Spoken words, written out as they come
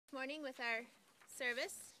morning with our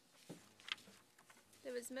service.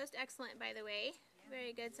 It was most excellent, by the way.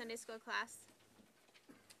 Very good Sunday school class.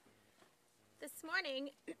 This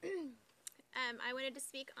morning, I wanted to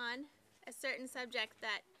speak on a certain subject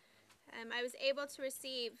that I was able to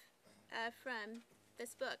receive from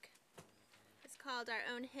this book. It's called Our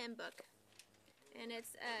Own Hymn Book, and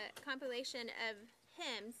it's a compilation of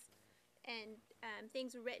hymns and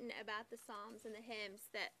things written about the Psalms and the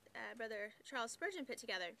hymns that Brother Charles Spurgeon put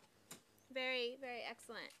together. Very, very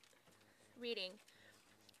excellent reading.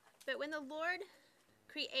 But when the Lord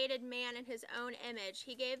created man in his own image,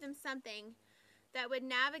 he gave them something that would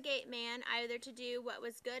navigate man either to do what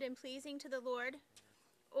was good and pleasing to the Lord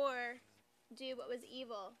or do what was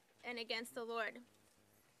evil and against the Lord.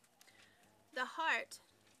 The heart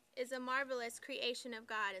is a marvelous creation of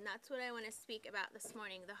God, and that's what I want to speak about this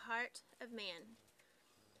morning, the heart of man.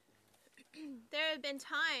 There have been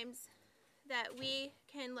times that we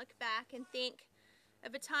can look back and think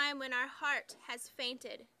of a time when our heart has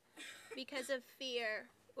fainted because of fear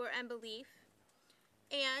or unbelief.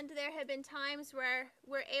 And there have been times where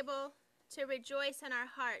we're able to rejoice in our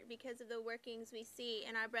heart because of the workings we see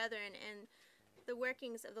in our brethren and the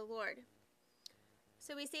workings of the Lord.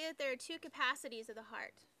 So we see that there are two capacities of the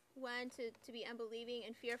heart. One to be unbelieving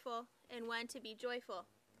and fearful, and one to be joyful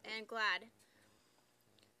and glad.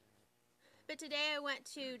 But today I want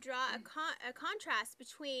to draw a contrast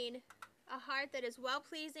between a heart that is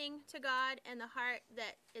well-pleasing to God and the heart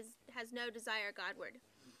that has no desire Godward.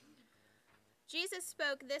 Jesus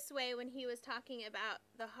spoke this way when he was talking about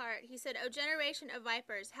the heart. He said, "O generation of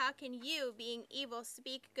vipers, how can you, being evil,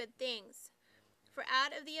 speak good things? For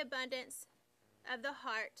out of the abundance of the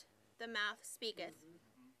heart the mouth speaketh.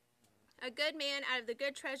 A good man out of the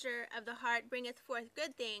good treasure of the heart bringeth forth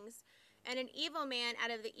good things, and an evil man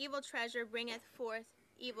out of the evil treasure bringeth forth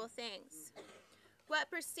evil things.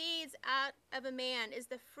 What proceeds out of a man is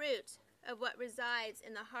the fruit of what resides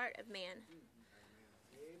in the heart of man."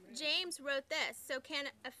 James wrote this, "So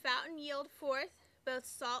can a fountain yield forth both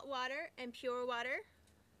salt water and pure water?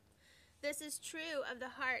 This is true of the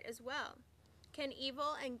heart as well. Can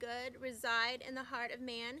evil and good reside in the heart of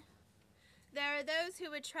man? There are those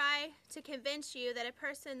who would try to convince you that a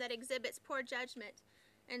person that exhibits poor judgment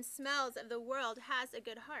and smells of the world has a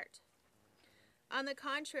good heart. On the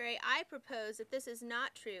contrary, I propose that this is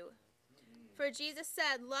not true. For Jesus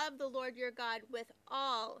said, 'Love the Lord your God with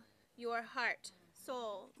all your heart,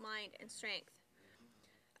 soul, mind, and strength.'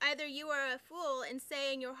 Either you are a fool in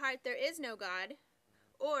saying in your heart there is no God,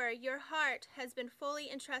 or your heart has been fully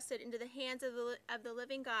entrusted into the hands of the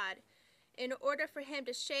living God in order for him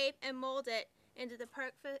to shape and mold it into the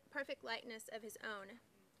perfect likeness of his own."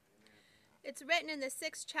 It's written in the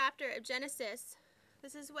 6th chapter of Genesis.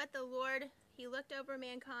 This is what the Lord, he looked over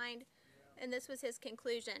mankind, and this was his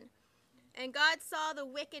conclusion. "And God saw the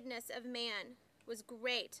wickedness of man was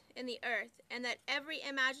great in the earth, and that every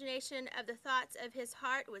imagination of the thoughts of his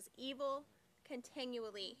heart was evil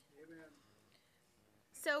continually." Amen.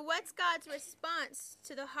 So what's God's response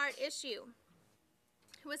to the heart issue?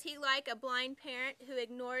 Was he like a blind parent who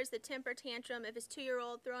ignores the temper tantrum of his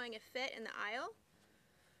 2-year-old throwing a fit in the aisle?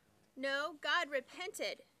 No, God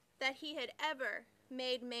repented that he had ever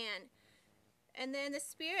made man. And then the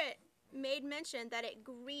Spirit made mention that it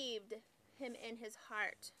grieved him in his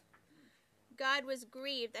heart. God was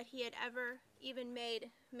grieved that he had ever even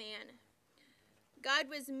made man. God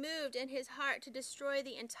was moved in his heart to destroy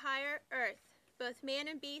the entire earth, both man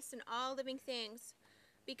and beast and all living things,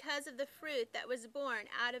 because of the fruit that was born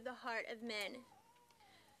out of the heart of men.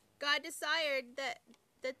 God desired that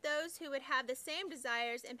those who would have the same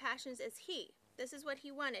desires and passions as he, this is what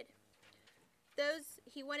he wanted.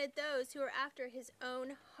 He wanted those who were after his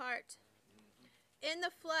own heart. In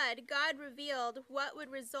the flood, God revealed what would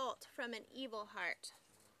result from an evil heart: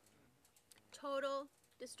 total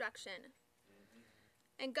destruction.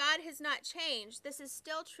 And God has not changed. This is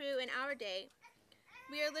still true in our day.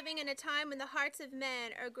 We are living in a time when the hearts of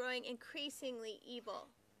men are growing increasingly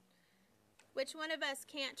evil. Which one of us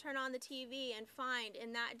can't turn on the TV and find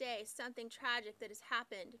in that day something tragic that has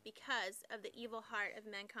happened because of the evil heart of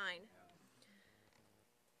mankind?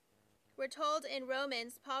 We're told in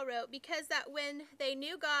Romans, Paul wrote, "Because that when they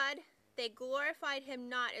knew God, they glorified him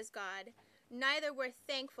not as God, neither were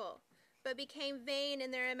thankful, but became vain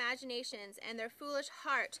in their imaginations, and their foolish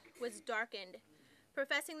heart was darkened.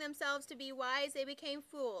 Professing themselves to be wise, they became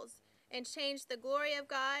fools, and changed the glory of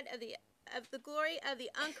God, of the glory of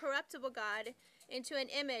the uncorruptible God, into an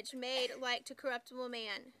image made like to corruptible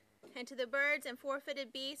man, and to the birds and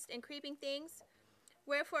four-footed beasts and creeping things.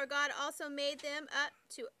 Wherefore God also gave them up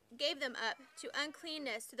to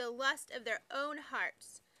uncleanness, to the lust of their own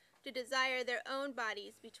hearts, to desire their own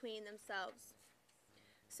bodies between themselves.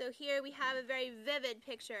 So here we have a very vivid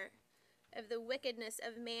picture of the wickedness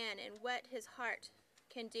of man and what his heart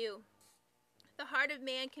can do. The heart of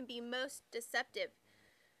man can be most deceptive.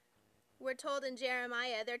 We're told in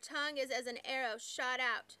Jeremiah, their tongue is as an arrow shot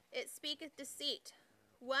out. It speaketh deceit.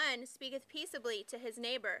 One speaketh peaceably to his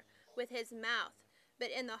neighbor with his mouth, but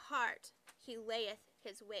in the heart he layeth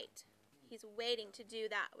his wait. He's waiting to do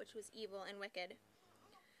that which was evil and wicked.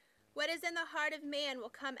 What is in the heart of man will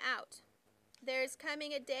come out. There is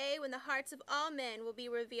coming a day when the hearts of all men will be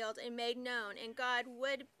revealed and made known, and God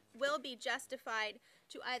will be justified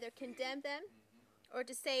to either condemn them or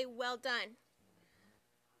to say, well done.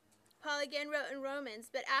 Paul again wrote in Romans,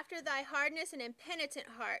 but after thy hardness and impenitent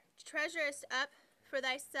heart, treasurest up for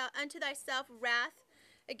thyself unto thyself wrath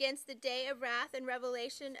against the day of wrath and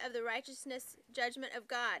revelation of the righteousness judgment of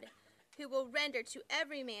God, who will render to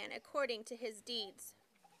every man according to his deeds.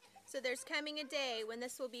 So there's coming a day when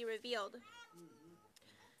this will be revealed.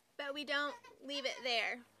 But we don't leave it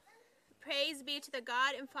there. Praise be to the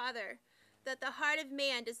God and Father that the heart of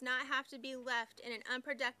man does not have to be left in an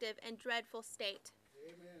unproductive and dreadful state.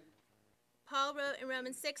 Amen. Paul wrote in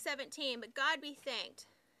Romans 6:17, but God be thanked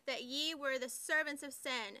that ye were the servants of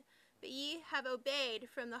sin, but ye have obeyed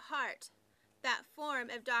from the heart that form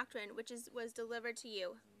of doctrine which was delivered to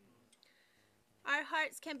you. Our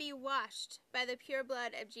hearts can be washed by the pure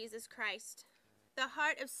blood of Jesus Christ. The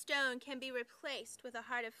heart of stone can be replaced with a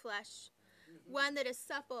heart of flesh, one that is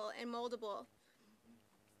supple and moldable.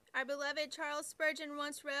 Our beloved Charles Spurgeon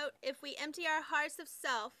once wrote, if we empty our hearts of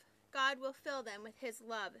self, God will fill them with his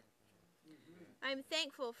love. I'm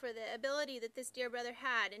thankful for the ability that this dear brother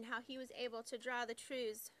had and how he was able to draw the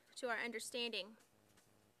truths to our understanding.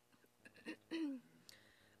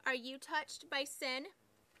 Are you touched by sin?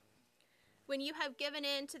 When you have given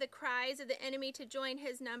in to the cries of the enemy to join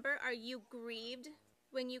his number, are you grieved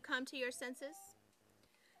when you come to your senses?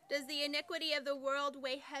 Does the iniquity of the world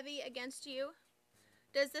weigh heavy against you?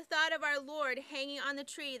 Does the thought of our Lord hanging on the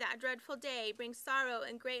tree that dreadful day bring sorrow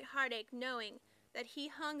and great heartache, knowing that he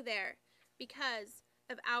hung there because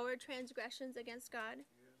of our transgressions against God?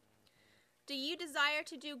 Do you desire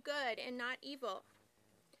to do good and not evil?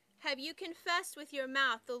 Have you confessed with your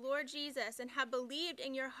mouth the Lord Jesus and have believed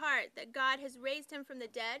in your heart that God has raised him from the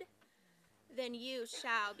dead? Then you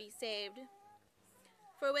shall be saved.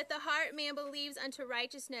 For with the heart man believes unto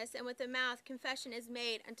righteousness, and with the mouth confession is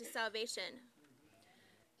made unto salvation.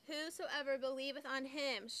 Whosoever believeth on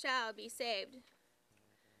him shall be saved.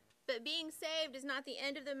 But being saved is not the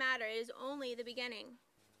end of the matter, it is only the beginning.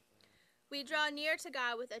 We draw near to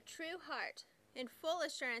God with a true heart, in full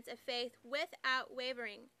assurance of faith without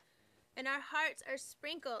wavering, and our hearts are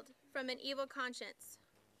sprinkled from an evil conscience.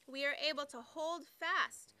 We are able to hold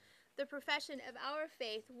fast the profession of our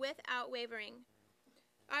faith without wavering.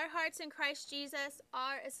 Our hearts in Christ Jesus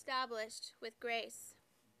are established with grace.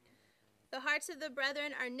 The hearts of the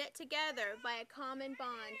brethren are knit together by a common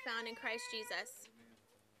bond found in Christ Jesus.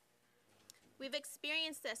 We've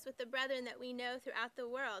experienced this with the brethren that we know throughout the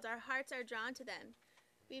world. Our hearts are drawn to them.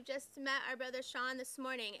 We've just met our brother Sean this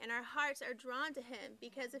morning, and our hearts are drawn to him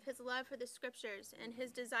because of his love for the scriptures and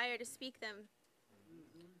his desire to speak them.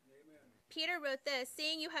 Peter wrote this,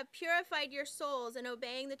 seeing you have purified your souls in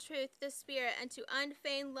obeying the truth of the Spirit unto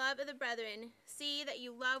unfeigned love of the brethren, see that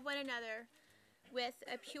you love one another with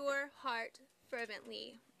a pure heart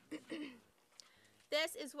fervently.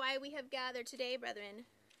 This is why we have gathered today, brethren.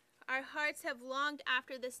 Our hearts have longed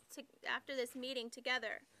after this meeting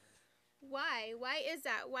together. Why? Why is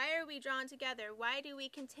that? Why are we drawn together? Why do we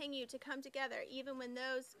continue to come together even when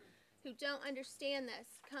those who don't understand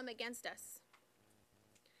this come against us?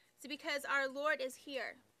 It's because our Lord is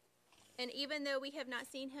here. And even though we have not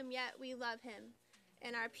seen him yet, we love him.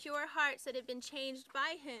 And our pure hearts that have been changed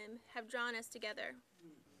by him have drawn us together.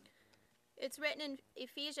 It's written in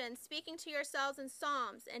Ephesians, speaking to yourselves in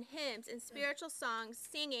psalms and hymns and spiritual songs,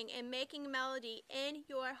 singing and making melody in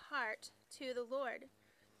your heart to the Lord,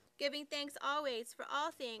 giving thanks always for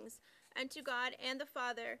all things unto God and the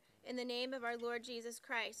Father in the name of our Lord Jesus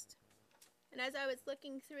Christ. And as I was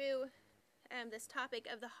looking through this topic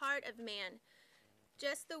of the heart of man,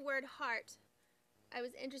 just the word heart, I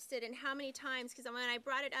was interested in how many times, because when I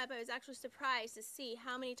brought it up, I was actually surprised to see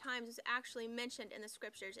how many times it was actually mentioned in the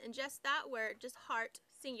scriptures. And just that word, just heart,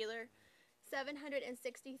 singular,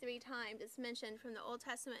 763 times it's mentioned from the Old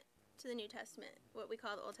Testament to the New Testament, what we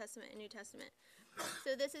call the Old Testament and New Testament.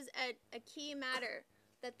 So this is a key matter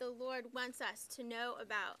that the Lord wants us to know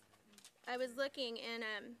about. I was looking, and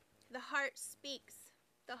the heart speaks,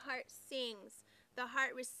 the heart sings, the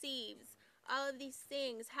heart receives, All of these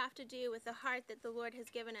things have to do with the heart that the Lord has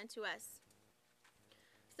given unto us.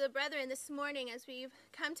 So, brethren, this morning as we've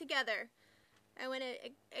come together, I want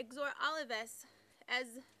to exhort all of us, as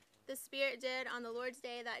the Spirit did on the Lord's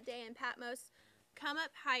Day that day in Patmos, come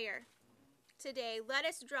up higher today. Let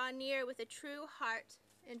us draw near with a true heart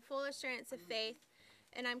and full assurance of faith,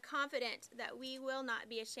 and I'm confident that we will not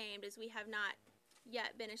be ashamed, as we have not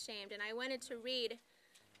yet been ashamed. And I wanted to read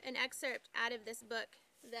an excerpt out of this book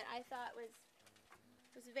that I thought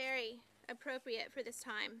was very appropriate for this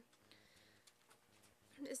time.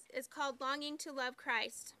 It's called Longing to Love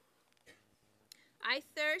Christ. I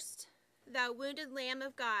thirst, thou wounded Lamb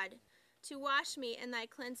of God, to wash me in thy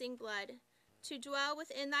cleansing blood, to dwell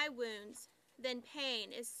within thy wounds. Then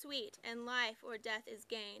pain is sweet, and life or death is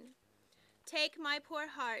gain. Take my poor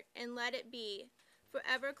heart, and let it be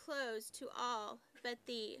forever closed to all but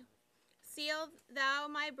thee. Seal thou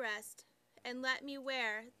my breast, and let me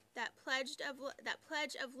wear that pledge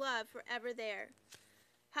of love forever there.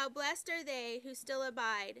 How blessed are they who still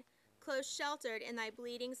abide, close sheltered in thy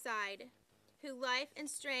bleeding side, who life and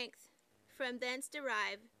strength from thence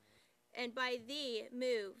derive, and by thee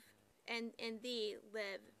move, and in thee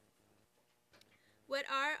live. What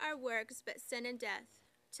are our works but sin and death,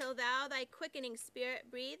 till thou thy quickening spirit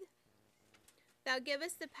breathe? Thou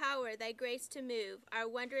givest the power thy grace to move, our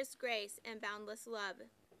wondrous grace and boundless love.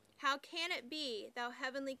 How can it be, thou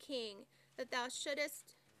heavenly King, that thou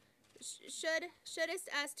shouldest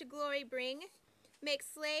us to glory bring? Make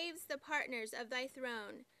slaves the partners of thy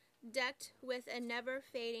throne, decked with a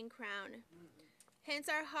never-fading crown. Hence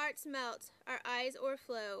our hearts melt, our eyes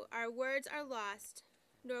o'erflow, our words are lost,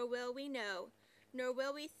 nor will we know, nor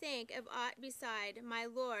will we think of aught beside my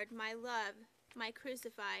Lord, my love, my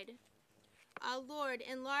crucified. Ah, Lord,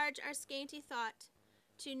 enlarge our scanty thought,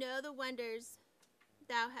 to know the wonders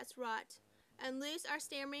thou hast wrought, and loose our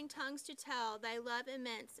stammering tongues to tell thy love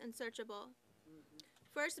immense and searchable.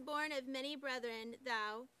 Firstborn of many brethren,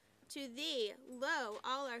 thou, to thee, lo,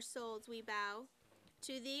 all our souls we bow,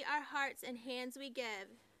 to thee our hearts and hands we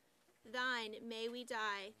give, thine may we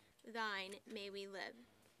die, thine may we live.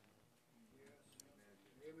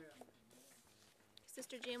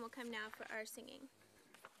 Sister Jan will come now for our singing.